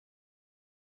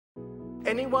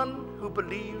Anyone who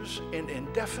believes in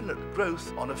indefinite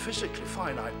growth on a physically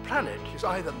finite planet is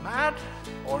either mad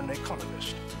or an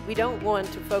economist. We don't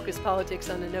want to focus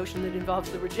politics on a notion that involves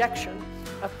the rejection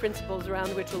of principles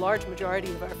around which a large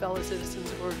majority of our fellow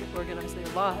citizens organize their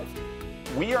lives.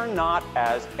 We are not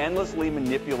as endlessly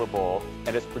manipulable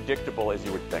and as predictable as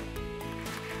you would think.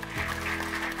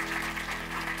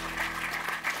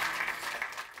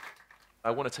 I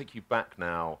want to take you back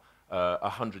now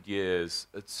 100 years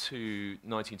to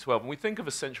 1912. And we think of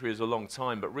a century as a long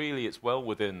time, but really it's well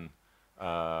within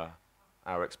our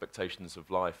expectations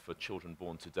of life for children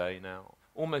born today now.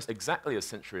 Almost exactly a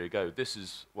century ago, this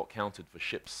is what counted for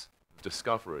ships'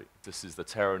 discovery. This is the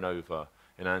Terra Nova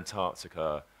in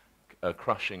Antarctica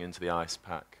crushing into the ice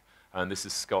pack. And this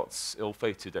is Scott's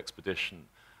ill-fated expedition.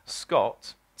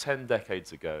 Scott, 10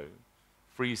 decades ago,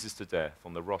 freezes to death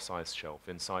on the Ross Ice Shelf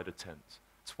inside a tent,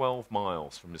 12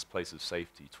 miles from his place of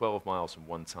safety, 12 miles from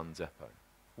one-ton depot.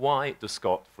 Why does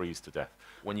Scott freeze to death?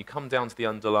 When you come down to the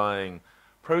underlying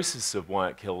process of why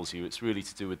it kills you, it's really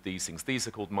to do with these things. These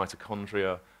are called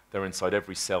mitochondria. They're inside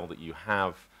every cell that you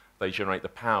have. They generate the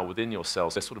power within your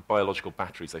cells. They're sort of biological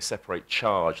batteries. They separate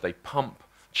charge. They pump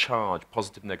charge,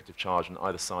 positive, negative charge on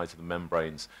either side of the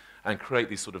membranes and create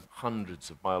these sort of hundreds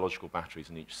of biological batteries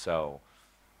in each cell.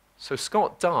 So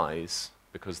Scott dies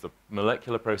because the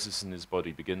molecular process in his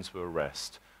body begin to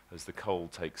arrest as the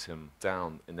cold takes him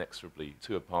down inexorably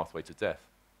to a pathway to death.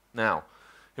 Now,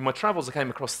 in my travels, I came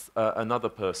across another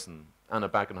person, Anna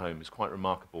Bagenholme, who's quite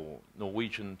remarkable,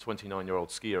 Norwegian 29-year-old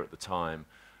skier at the time,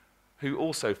 who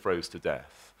also froze to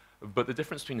death. But the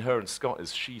difference between her and Scott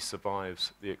is she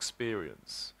survives the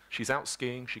experience. She's out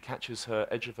skiing, she catches her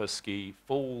edge of her ski,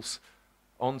 falls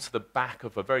onto the back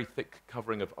of a very thick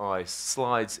covering of ice,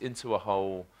 slides into a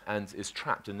hole, and is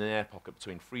trapped in an air pocket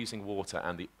between freezing water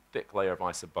and the thick layer of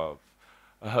ice above.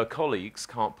 Her colleagues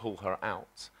can't pull her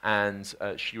out, and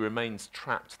she remains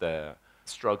trapped there,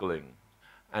 struggling.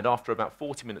 And after about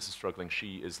 40 minutes of struggling,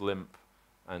 she is limp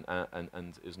and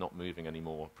is not moving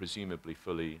anymore, presumably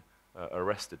fully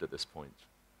arrested at this point.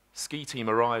 Ski team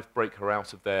arrive, break her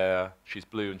out of there. She's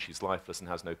blue and she's lifeless and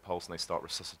has no pulse, and they start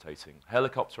resuscitating.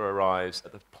 Helicopter arrives.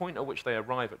 At the point at which they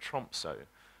arrive at Tromso,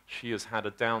 she has had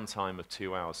a downtime of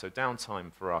 2 hours. So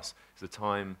downtime for us is the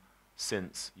time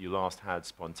since you last had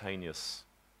spontaneous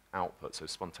output, so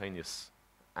spontaneous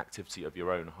activity of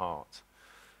your own heart.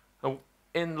 Now,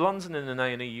 in London, in an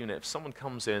A&E unit, if someone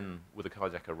comes in with a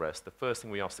cardiac arrest, the first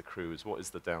thing we ask the crew is, what is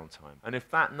the downtime? And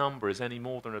if that number is any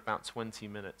more than about 20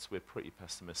 minutes, we're pretty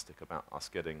pessimistic about us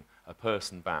getting a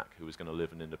person back who is going to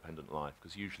live an independent life,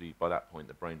 because usually by that point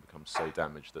the brain becomes so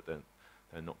damaged that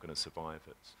they're not going to survive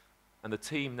it. And the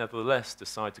team nevertheless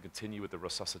decide to continue with the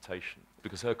resuscitation,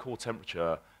 because her core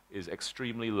temperature is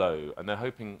extremely low, and they're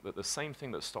hoping that the same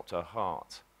thing that stopped her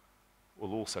heart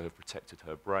will also have protected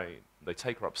her brain. They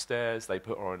take her upstairs, they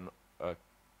put her on a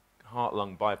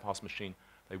heart-lung bypass machine,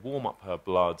 they warm up her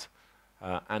blood,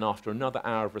 and after another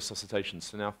hour of resuscitation,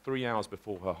 so now 3 hours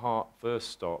before her heart first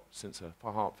stopped, since her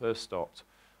heart first stopped,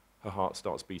 her heart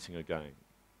starts beating again.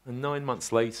 And 9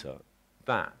 months later,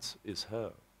 that is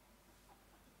her.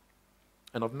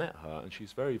 And I've met her, and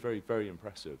she's very, very, very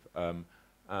impressive. And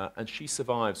she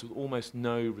survives with almost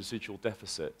no residual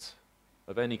deficit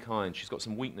of any kind. She's got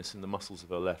some weakness in the muscles of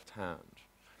her left hand.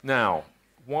 Now,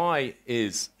 why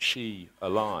is she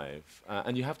alive?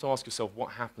 And you have to ask yourself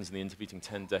what happens in the intervening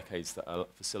 10 decades that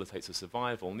facilitates her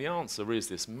survival. And the answer is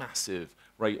this massive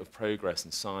rate of progress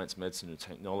in science, medicine, and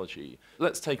technology.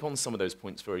 Let's take on some of those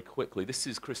points very quickly. This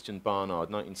is Christian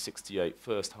Barnard, 1968,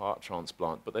 first heart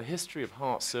transplant. But the history of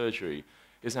heart surgery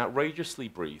is outrageously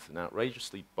brief and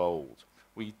outrageously bold.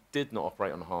 We did not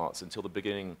operate on hearts until the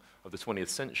beginning of the 20th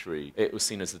century. It was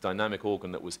seen as a dynamic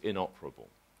organ that was inoperable.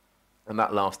 And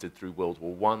that lasted through World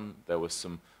War I. There were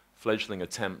some fledgling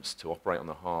attempts to operate on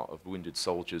the heart of wounded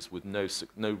soldiers with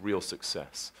no real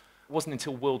success. It wasn't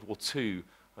until World War II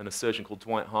when a surgeon called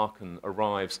Dwight Harkin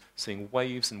arrives, seeing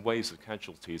waves and waves of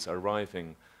casualties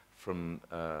arriving from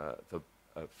the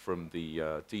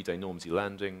D-Day Normandy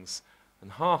landings.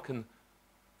 And Harkin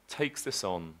takes this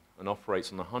on and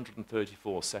operates on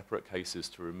 134 separate cases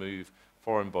to remove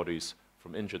foreign bodies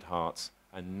from injured hearts,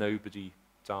 and nobody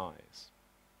dies.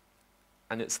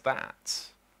 And it's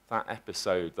that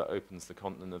episode that opens the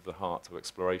continent of the heart to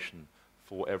exploration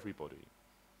for everybody.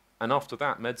 And after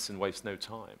that, medicine wastes no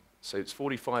time. So it's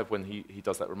 45 when he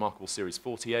does that remarkable series.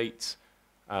 48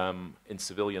 in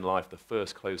civilian life, the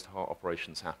first closed heart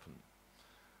operations happen.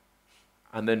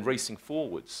 And then racing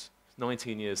forwards,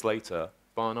 19 years later,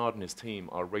 Barnard and his team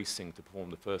are racing to perform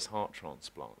the first heart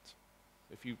transplant.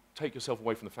 if you take yourself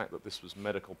away from the fact that this was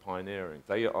medical pioneering,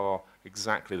 they are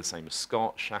exactly the same as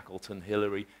Scott, Shackleton,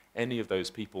 Hillary, any of those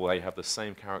people. They have the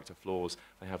same character flaws,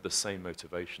 they have the same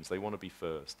motivations, they want to be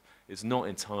first. It's not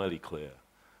entirely clear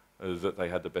that they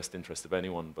had the best interest of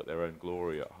anyone but their own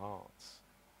glory at heart.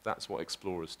 That's what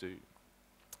explorers do.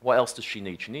 What else does she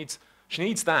need? She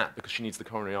needs that because she needs the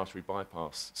coronary artery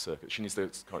bypass circuit. She needs the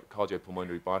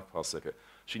cardiopulmonary bypass circuit.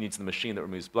 She needs the machine that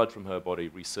removes blood from her body,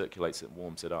 recirculates it, and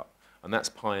warms it up. And that's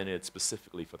pioneered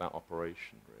specifically for that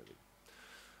operation, really.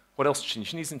 What else does she need?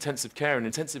 She needs intensive care, and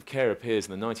intensive care appears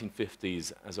in the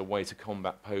 1950s as a way to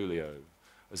combat polio,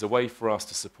 as a way for us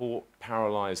to support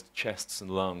paralyzed chests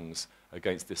and lungs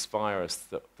against this virus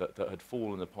that had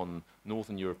fallen upon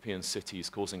northern European cities,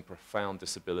 causing profound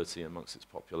disability amongst its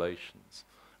populations.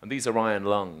 And these are iron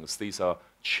lungs. These are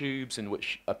tubes in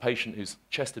which a patient whose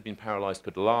chest had been paralyzed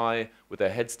could lie with their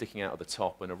head sticking out of the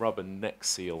top and a rubber neck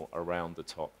seal around the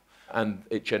top. And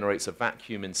it generates a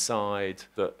vacuum inside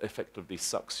that effectively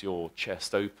sucks your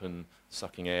chest open,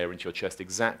 sucking air into your chest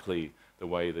exactly the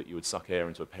way that you would suck air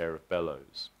into a pair of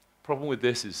bellows. The problem with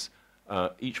this is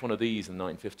each one of these in the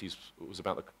 1950s was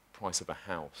about the price of a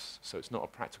house. So it's not a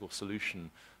practical solution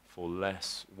for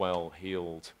less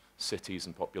well-heeled cities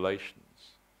and populations.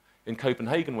 In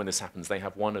Copenhagen, when this happens, they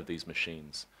have one of these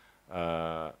machines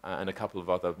and a couple of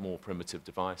other more primitive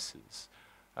devices.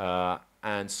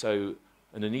 And so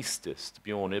an anaesthetist,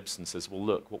 Bjorn Ibsen, says, well,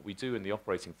 look, what we do in the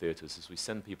operating theatres is we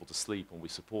send people to sleep and we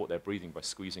support their breathing by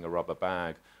squeezing a rubber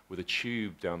bag with a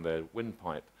tube down their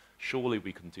windpipe. Surely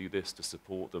we can do this to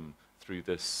support them through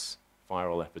this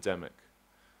viral epidemic.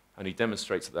 And he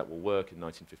demonstrates that that will work in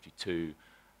 1952,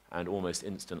 and almost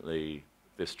instantly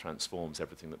this transforms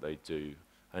everything that they do.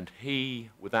 And he,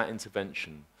 with that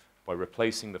intervention, by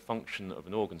replacing the function of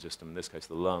an organ system, in this case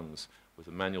the lungs, with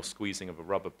the manual squeezing of a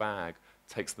rubber bag,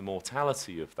 takes the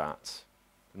mortality of that,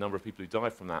 the number of people who die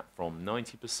from that, from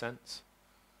 90%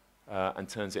 and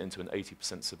turns it into an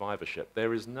 80% survivorship.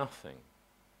 There is nothing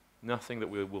that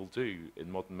we will do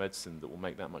in modern medicine that will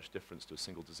make that much difference to a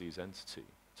single disease entity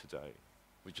today.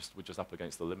 We're just up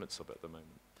against the limits of it at the moment.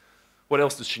 What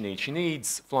else does she need? She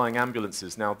needs flying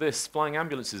ambulances. Now, flying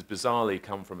ambulances bizarrely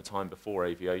come from a time before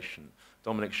aviation.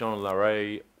 Domonique Jean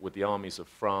Larrey with the armies of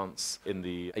France in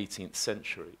the 18th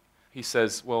century. He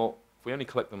says, well, if we only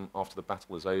collect them after the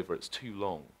battle is over, it's too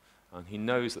long. And he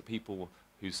knows that people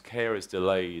whose care is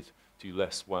delayed do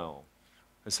less well.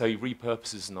 And so he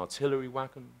repurposes an artillery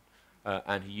wagon,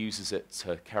 and he uses it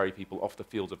to carry people off the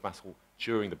field of battle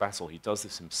during the battle. He does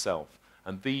this himself.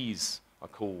 And these are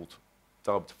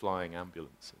dubbed flying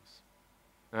ambulances.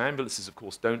 Now, ambulances, of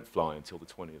course, don't fly until the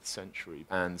 20th century,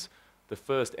 and the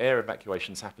first air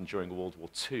evacuations happened during World War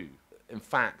II. In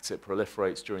fact, it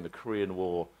proliferates during the Korean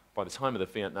War. By the time of the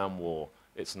Vietnam War,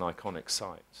 it's an iconic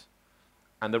site.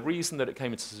 And the reason that it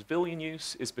came into civilian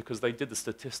use is because they did the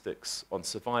statistics on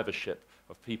survivorship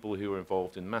of people who were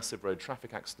involved in massive road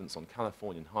traffic accidents on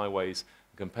Californian highways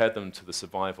and compared them to the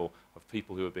survival of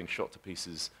people who were being shot to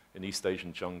pieces in East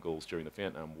Asian jungles during the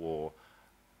Vietnam War,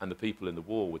 and the people in the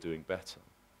war were doing better.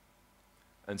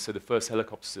 And so the first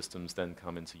helicopter systems then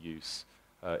come into use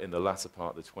in the latter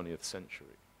part of the 20th century.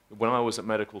 When I was at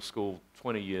medical school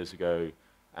 20 years ago,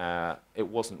 it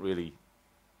wasn't really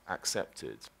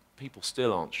accepted. People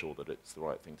still aren't sure that it's the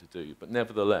right thing to do, but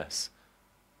nevertheless,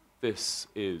 this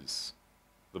is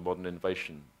the modern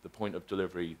innovation, the point of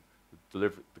delivery,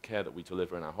 the care that we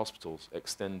deliver in our hospitals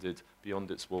extended beyond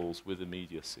its walls with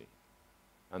immediacy.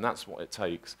 And that's what it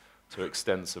takes to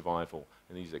extend survival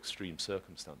in these extreme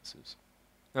circumstances.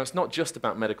 Now, it's not just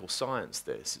about medical science,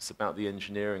 it's about the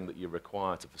engineering that you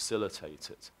require to facilitate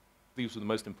it. These were the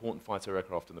most important fighter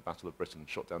aircraft in the Battle of Britain,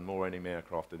 shot down more enemy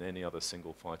aircraft than any other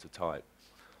single fighter type.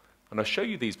 And I show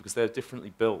you these because they're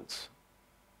differently built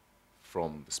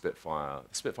from the Spitfire.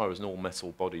 The Spitfire was an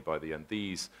all-metal body by the end.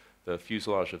 The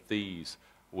fuselage of these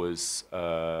was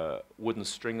wooden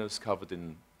stringers covered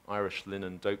in Irish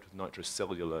linen doped with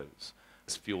nitrocellulose.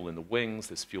 There's fuel in the wings,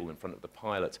 there's fuel in front of the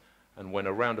pilot, and when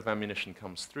a round of ammunition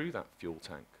comes through that fuel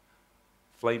tank,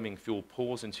 flaming fuel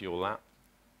pours into your lap.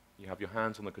 You have your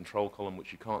hands on the control column,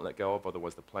 which you can't let go of,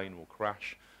 otherwise the plane will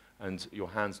crash, and your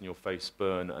hands and your face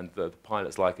burn, and the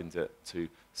pilots likened it to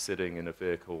sitting in a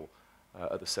vehicle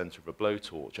at the center of a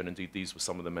blowtorch, and indeed these were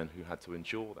some of the men who had to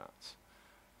endure that.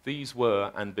 These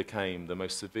were and became the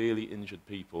most severely injured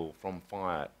people from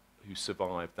fire who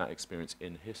survived that experience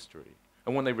in history.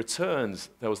 And when they returned,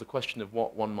 there was the question of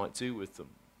what one might do with them.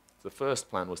 The first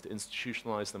plan was to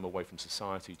institutionalize them away from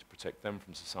society, to protect them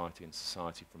from society and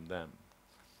society from them.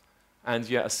 And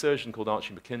yet a surgeon called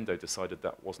Archie McIndoe decided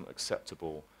that wasn't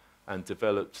acceptable, and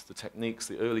developed the techniques,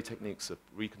 the early techniques of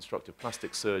reconstructive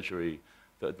plastic surgery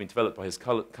that had been developed by his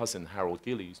cousin Harold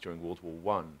Gillies during World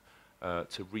War I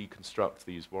to reconstruct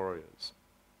these warriors.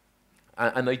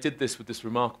 And they did this with this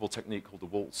remarkable technique called the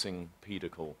waltzing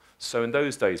pedicle. So in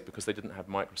those days, because they didn't have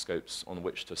microscopes on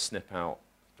which to snip out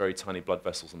very tiny blood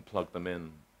vessels and plug them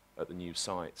in at the new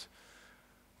site,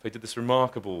 they did this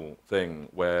remarkable thing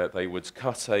where they would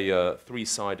cut a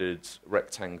three-sided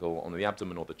rectangle on the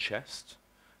abdomen or the chest.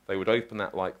 They would open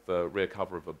that like the rear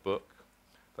cover of a book.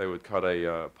 They would cut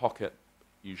a pocket,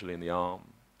 usually in the arm,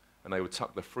 and they would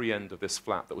tuck the free end of this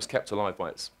flap that was kept alive by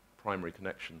its primary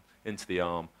connection into the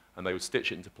arm, and they would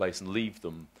stitch it into place and leave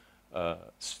them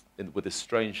with this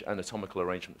strange anatomical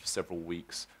arrangement for several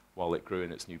weeks while it grew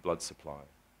in its new blood supply.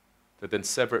 They'd then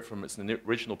sever it from its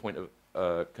original point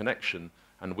of connection,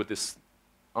 and with this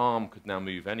arm could now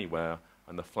move anywhere,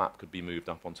 and the flap could be moved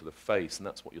up onto the face, and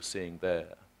that's what you're seeing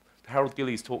there. Harold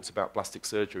Gillies talks about plastic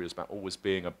surgery as about always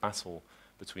being a battle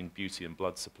between beauty and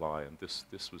blood supply, and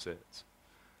this was it.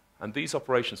 And these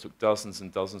operations took dozens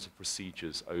and dozens of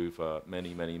procedures over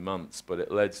many, many months, but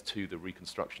it led to the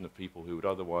reconstruction of people who would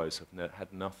otherwise have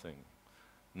had nothing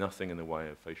in the way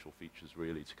of facial features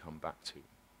really to come back to.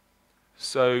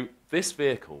 So this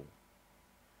vehicle,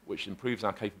 which improves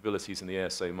our capabilities in the air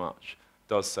so much,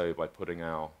 does so by putting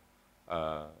our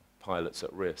pilots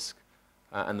at risk.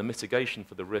 And the mitigation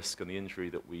for the risk and the injury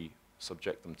that we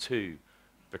subject them to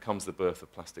becomes the birth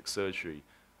of plastic surgery.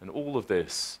 And all of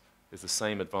this is the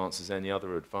same advance as any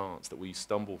other advance, that we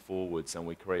stumble forwards and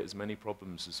we create as many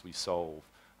problems as we solve,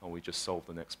 and we just solve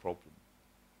the next problem.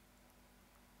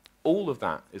 All of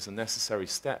that is a necessary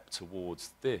step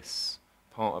towards this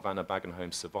part of Anna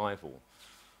Bagenholme's survival.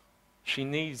 She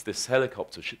needs this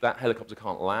helicopter. That helicopter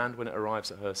can't land when it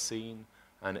arrives at her scene,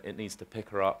 and it needs to pick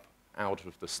her up out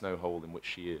of the snow hole in which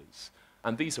she is.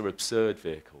 And these are absurd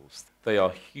vehicles. They are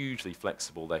hugely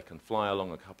flexible. They can fly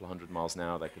along a couple of 100 miles an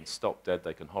hour. They can stop dead.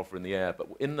 They can hover in the air. But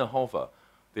in the hover,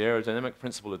 the aerodynamic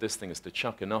principle of this thing is to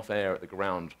chuck enough air at the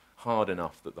ground hard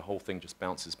enough that the whole thing just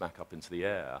bounces back up into the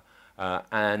air.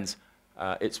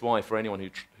 It's why, for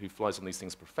anyone who flies on these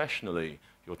things professionally,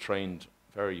 you're trained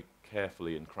very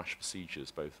carefully in crash procedures,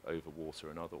 both over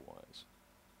water and otherwise.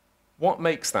 What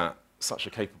makes that such a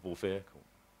capable vehicle?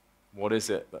 What is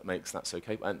it that makes that so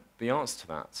capable? And the answer to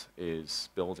that is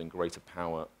building greater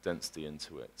power density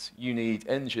into it. You need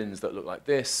engines that look like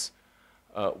this,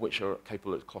 which are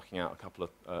capable of clocking out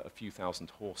a few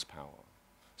thousand horsepower.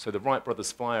 So the Wright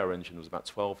brothers Flyer engine was about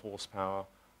 12 horsepower.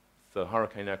 The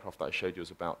Hurricane aircraft that I showed you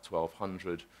was about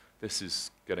 1,200. This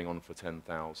is getting on for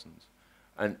 10,000.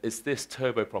 And it's this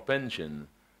turboprop engine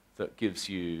that gives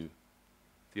you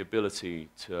the ability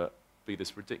to be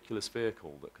this ridiculous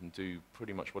vehicle that can do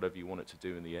pretty much whatever you want it to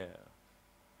do in the air.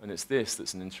 And it's this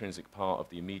that's an intrinsic part of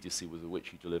the immediacy with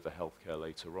which you deliver healthcare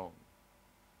later on.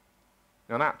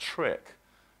 Now that trick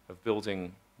of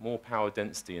building more power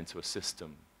density into a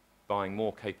system, buying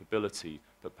more capability,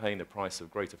 but paying the price of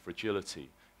greater fragility,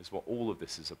 is what all of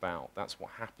this is about. That's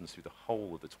what happens through the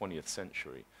whole of the 20th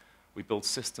century. We build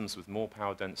systems with more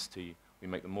power density, we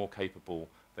make them more capable,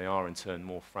 they are in turn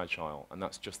more fragile, and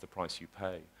that's just the price you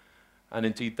pay. And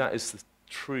indeed, that is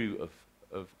true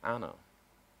of Anna.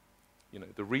 You know,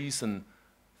 the reason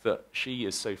that she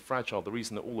is so fragile, the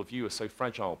reason that all of you are so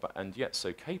fragile and yet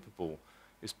so capable,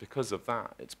 is because of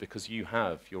that. It's because you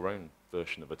have your own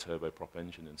version of a turboprop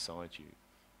engine inside you.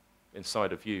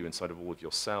 Inside of you, inside of all of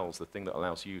your cells, the thing that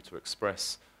allows you to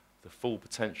express the full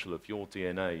potential of your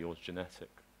DNA, your genetic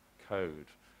code,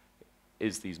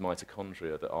 is these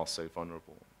mitochondria that are so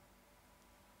vulnerable.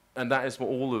 And that is what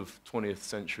all of 20th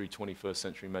century, 21st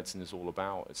century medicine is all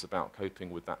about. It's about coping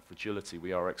with that fragility.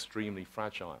 We are extremely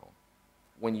fragile.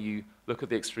 When you look at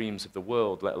the extremes of the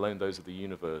world, let alone those of the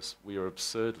universe, we are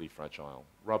absurdly fragile.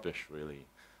 Rubbish, really.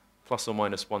 Plus or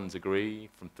minus 1 degree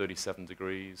from 37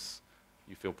 degrees,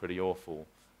 you feel pretty awful.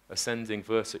 Ascending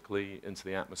vertically into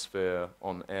the atmosphere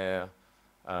on air,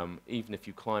 even if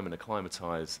you climb and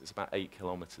acclimatize, it's about 8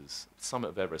 kilometers. Summit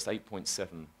of Everest,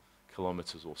 8.7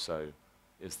 kilometers or so,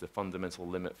 is the fundamental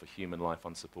limit for human life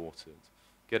unsupported.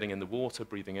 Getting in the water,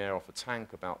 breathing air off a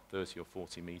tank, about 30 or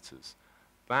 40 meters.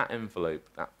 That envelope,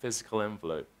 that physical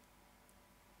envelope,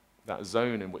 that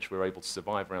zone in which we're able to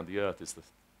survive around the Earth is the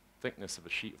thickness of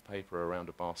a sheet of paper around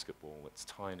a basketball. It's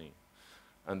tiny.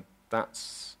 And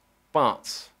that's,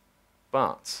 but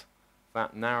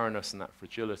that narrowness and that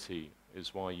fragility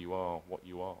is why you are what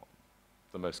you are.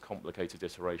 The most complicated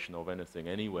iteration of anything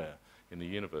anywhere in the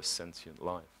universe, sentient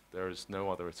life. There is no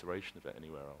other iteration of it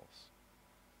anywhere else.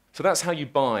 So that's how you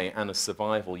buy Anna's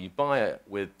survival. You buy it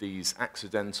with these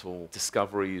accidental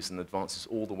discoveries and advances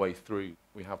all the way through.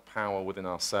 We have power within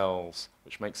ourselves,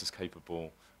 which makes us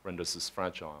capable, renders us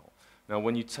fragile. Now,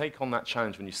 when you take on that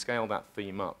challenge, when you scale that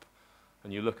theme up,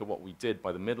 and you look at what we did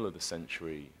by the middle of the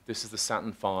century, this is the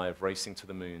Saturn V racing to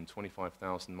the moon,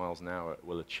 25,000 miles an hour it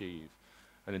will achieve.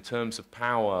 And in terms of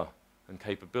power and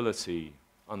capability,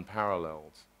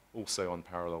 unparalleled, also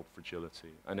unparalleled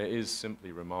fragility. And it is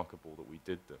simply remarkable that we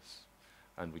did this,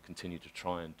 and we continue to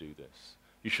try and do this.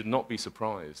 You should not be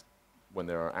surprised when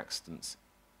there are accidents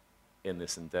in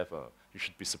this endeavor. You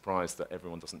should be surprised that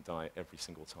everyone doesn't die every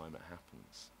single time it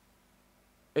happens.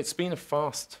 It's been a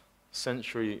fast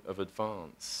century of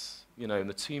advance. You know, in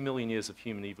the 2 million years of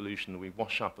human evolution, we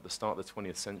wash up at the start of the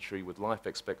 20th century with life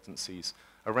expectancies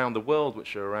around the world,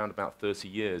 which are around about 30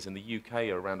 years. In the UK,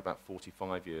 are around about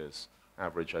 45 years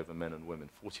average over men and women.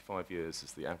 45 years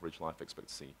is the average life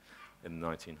expectancy in the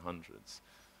 1900s.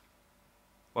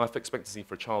 Life expectancy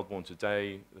for a child born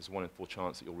today, there's a 1 in 4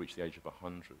 chance that you'll reach the age of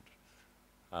 100.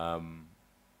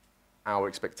 Our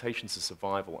expectations of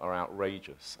survival are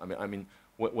outrageous. I mean,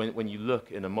 when you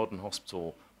look in a modern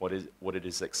hospital, what it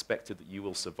is expected that you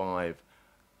will survive,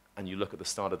 and you look at the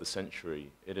start of the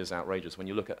century, it is outrageous. When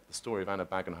you look at the story of Anna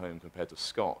Bagenholme compared to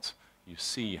Scott, you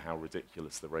see how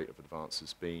ridiculous the rate of advance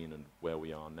has been and where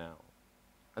we are now.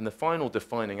 And the final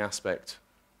defining aspect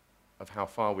of how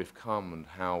far we've come and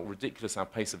how ridiculous our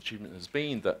pace of achievement has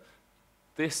been, that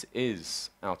this is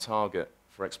our target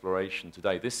for exploration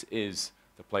today. This is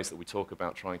the place that we talk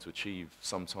about trying to achieve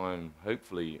sometime,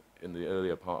 hopefully, in the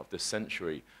earlier part of this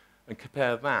century. And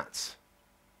compare that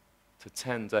to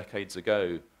 10 decades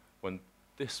ago when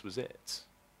this was it.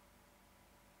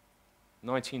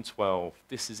 1912,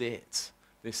 this is it.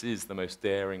 This is the most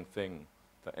daring thing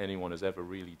that anyone has ever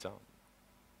really done.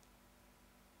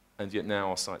 And yet now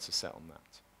our sights are set on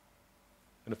that.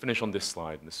 I'm going to finish on this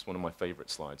slide, and this is one of my favorite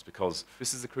slides, because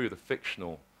this is the crew of the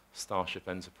fictional Starship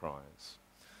Enterprise.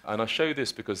 And I show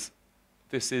this because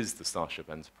this is the Starship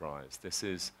Enterprise. This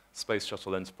is Space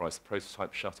Shuttle Enterprise, the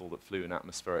prototype shuttle that flew in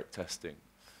atmospheric testing.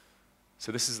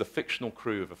 So this is the fictional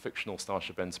crew of a fictional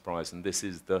Starship Enterprise, and this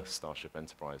is the Starship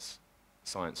Enterprise,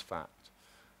 science fact.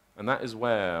 And that is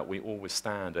where we always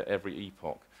stand at every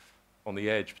epoch, on the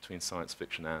edge between science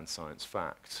fiction and science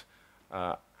fact.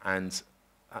 And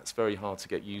that's very hard to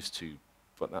get used to,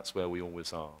 but that's where we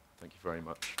always are. Thank you very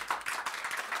much.